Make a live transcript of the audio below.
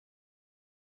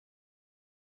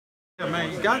Yeah,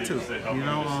 man, you got to. You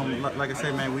know, like I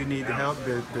said, man, we need the help.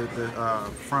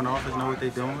 The front office know what they're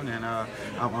doing, and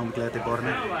I'm glad they brought him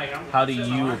in. How do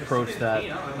you approach that,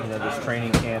 this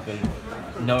training camp,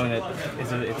 and knowing that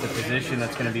it's a position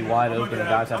that's going to be wide open and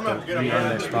guys have to re-earn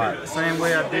their spot? Same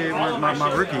way I did with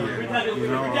my rookie year. You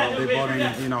know, they brought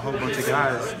in, a whole bunch of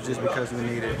guys just because we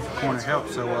needed corner help.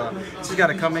 So just got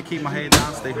to come in, keep my head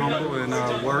down, stay humble,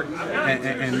 and work,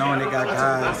 and knowing they got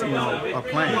guys,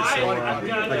 playing. So like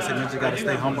I said, you just got to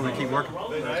stay humble and keep working.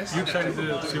 You excited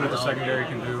to see what the secondary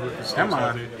can do with the sticks?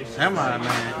 Am I,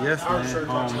 man? Yes,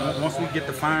 man. Once we get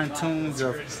the fine tunes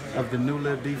of the new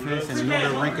little defense and the new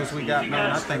little wrinkles we got,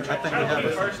 man, I think we have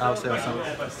ourselves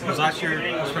something. Was last year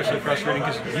especially frustrating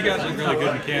because you guys look really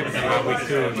good in camp, and then by week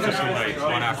 2 it was just like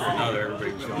one after another.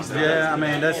 Everybody was yeah, I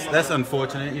mean that's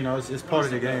unfortunate. It's part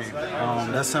of the game.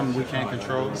 That's something we can't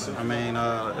control. I mean,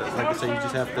 like I said, you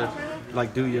just have to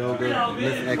do yoga,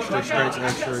 lift extra, stretch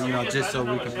extra, just so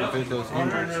we can prevent those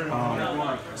injuries.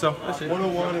 So that's it.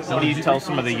 What do you tell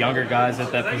some of the younger guys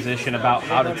at that position about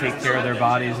how to take care of their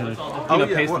bodies and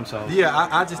pace themselves? Yeah,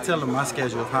 I just tell them my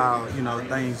schedule of how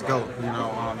things go.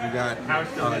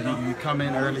 You come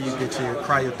in early, you get your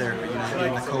cryotherapy, get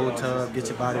in the cold tub, get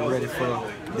your body ready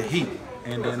for the heat.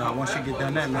 And then once you get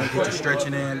done that, man, get your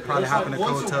stretching in, probably hop in the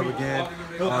cold tub again.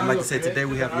 Like I said, today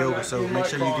we have yoga, so make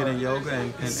sure you get in yoga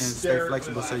and stay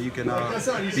flexible so you can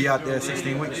be out there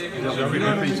 16 weeks. You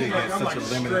and PJ had such a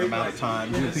limited amount of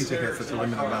time. You and PJ had such a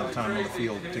limited amount of time on the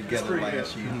field together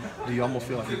last year. Do you almost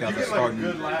feel like you guys are starting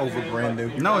over brand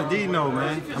new? No, indeed, no,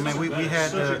 man. I mean, we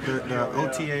had the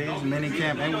OTAs, mini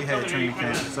camp, and we had training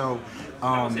camp. So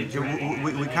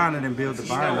we kind of didn't build the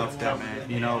bond off that,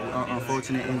 man.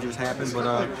 Unfortunate injuries happen, but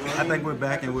I think we're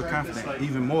back and we're confident,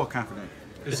 even more confident.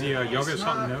 Is the yoga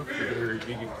something new? Or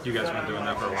you guys have been doing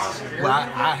that for a while? Well,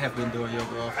 I have been doing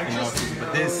yoga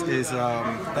but this is,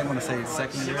 I think I want to say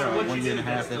second year or 1.5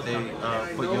 years that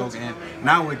they put yoga in.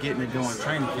 Now we're getting it during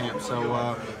training camp, so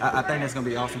I think that's going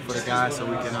to be awesome for the guys so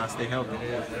we can stay healthy.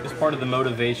 It's part of the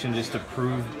motivation just to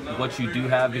prove what you do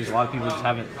have, because a lot of people just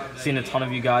haven't seen a ton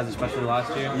of you guys, especially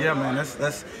last year. Yeah, man,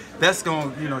 that's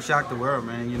going to shock the world,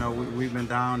 man. We've been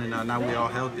down and now we're all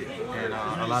healthy, and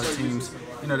a lot of teams,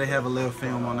 they have a little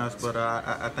film on us, but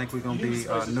I think we're going to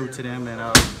be new to them, and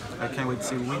I can't wait to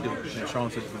see what we do. And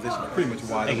Sean said the position is pretty much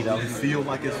wide open. Do you feel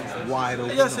like it's wide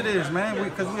open? Yes, it is, man,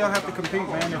 because we all have to compete,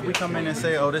 man. If we come in and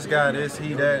say, oh, this guy, this,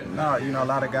 he, that, no, a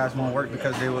lot of guys won't work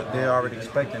because they're already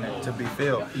expecting it to be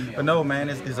filled. But no, man,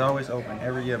 it's always open.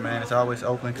 Every year, man, it's always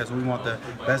open because we want the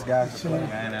best guys to play,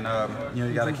 man. And,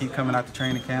 you got to keep coming out to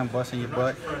training camp, busting your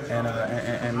butt,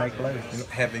 and make plays.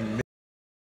 Having